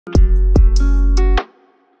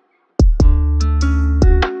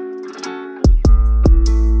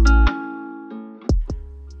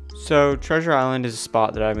So Treasure Island is a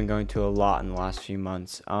spot that I've been going to a lot in the last few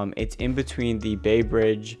months. It's in between the Bay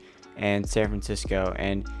Bridge and San Francisco,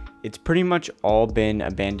 and it's pretty much all been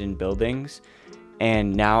abandoned buildings,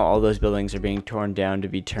 and now all those buildings are being torn down to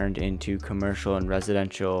be turned into commercial and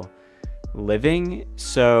residential living.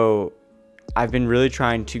 So I've been really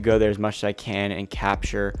trying to go there as much as I can and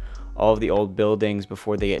capture all of the old buildings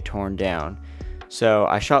before they get torn down. So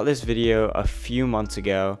I shot this video a few months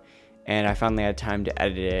ago and I finally had time to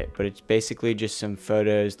edit it, but it's basically just some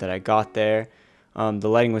photos that I got there. The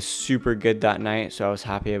lighting was super good that night, so I was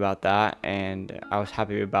happy about that, and I was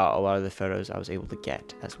happy about a lot of the photos I was able to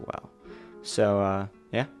get as well. So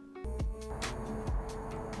yeah.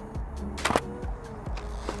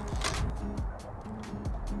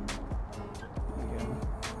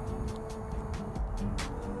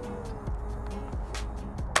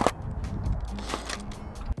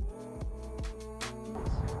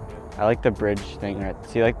 I like the bridge thing, right?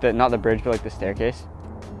 See, like the, not the bridge, but like the staircase.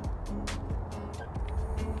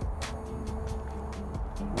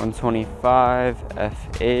 125,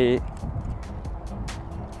 F8.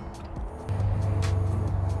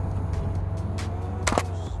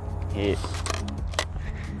 Eight.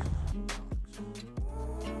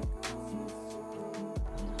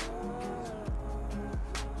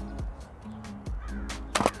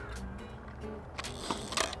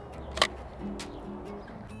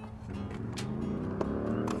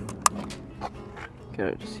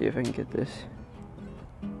 Gotta see if I can get this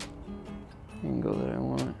angle that I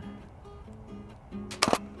want.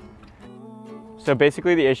 So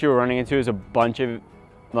basically the issue we're running into is a bunch of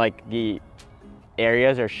like the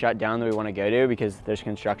areas are shut down that we want to go to because there's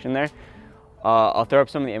construction there. I'll throw up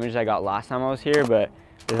some of the images I got last time I was here, but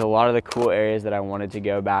there's a lot of the cool areas that I wanted to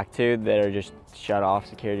go back to that are just shut off.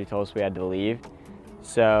 Security told us we had to leave.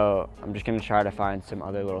 So I'm just gonna try to find some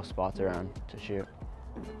other little spots around to shoot.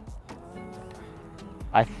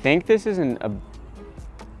 I think this is an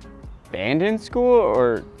abandoned school,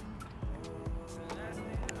 or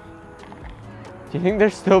do you think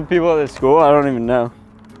there's still people at this school? I don't even know.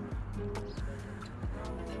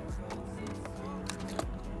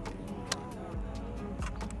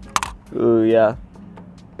 Ooh, yeah.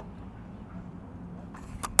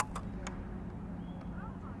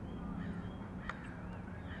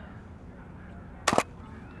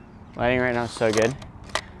 Lighting right now is so good.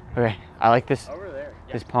 Okay, I like this.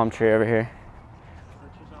 This palm tree over here.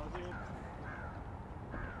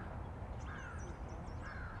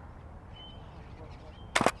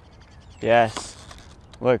 Yes.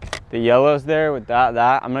 Look, the yellow's there with that.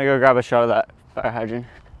 I'm gonna go grab a shot of that fire hydrant.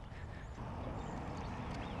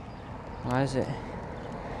 Why is it?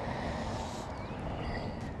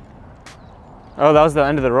 Oh, that was the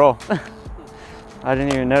end of the roll. I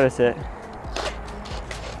didn't even notice it.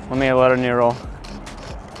 Let me let a new roll.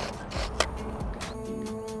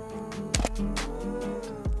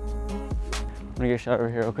 I'm gonna get a shot over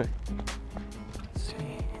here real quick. Let's see.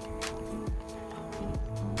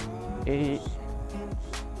 8,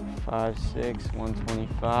 5, 6,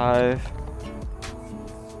 125.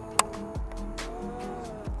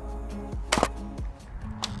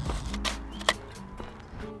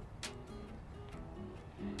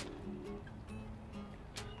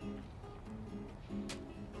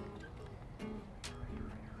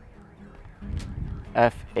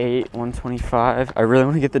 F8, 125. I really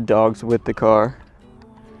want to get the dogs with the car.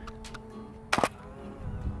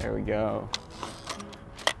 There we go.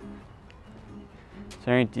 Is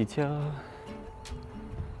there any detail?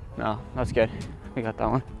 No, that's good. We got that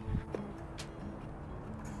one.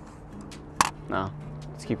 No,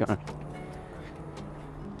 let's keep going.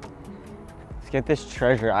 Let's get this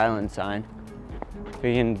Treasure Island sign. If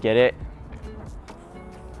we can get it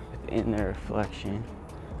within the reflection.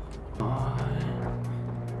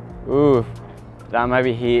 Ooh, that might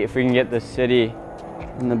be heat if we can get the city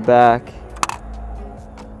in the back.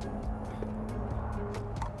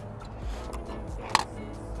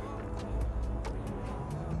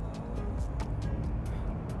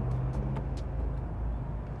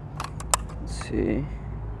 Let's see.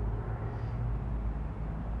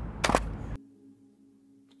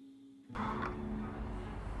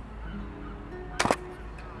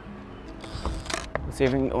 Let's see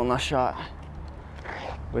if we can get one last shot.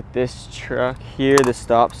 With this truck here, the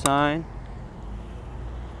stop sign.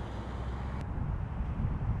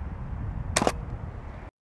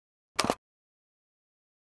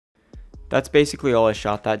 That's basically all I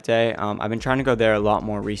shot that day. I've been trying to go there a lot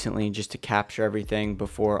more recently just to capture everything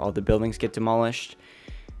before all the buildings get demolished.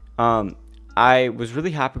 I was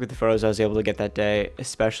really happy with the photos I was able to get that day,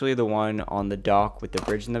 especially the one on the dock with the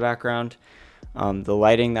bridge in the background. The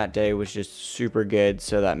lighting that day was just super good,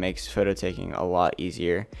 so that makes photo taking a lot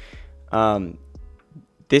easier.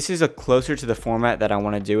 This is a closer to the format that I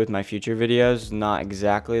want to do with my future videos, not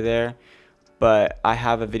exactly there, but I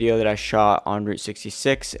have a video that I shot on Route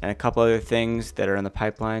 66 and a couple other things that are in the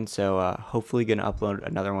pipeline, so hopefully gonna upload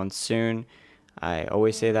another one soon. I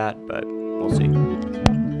always say that, but we'll see.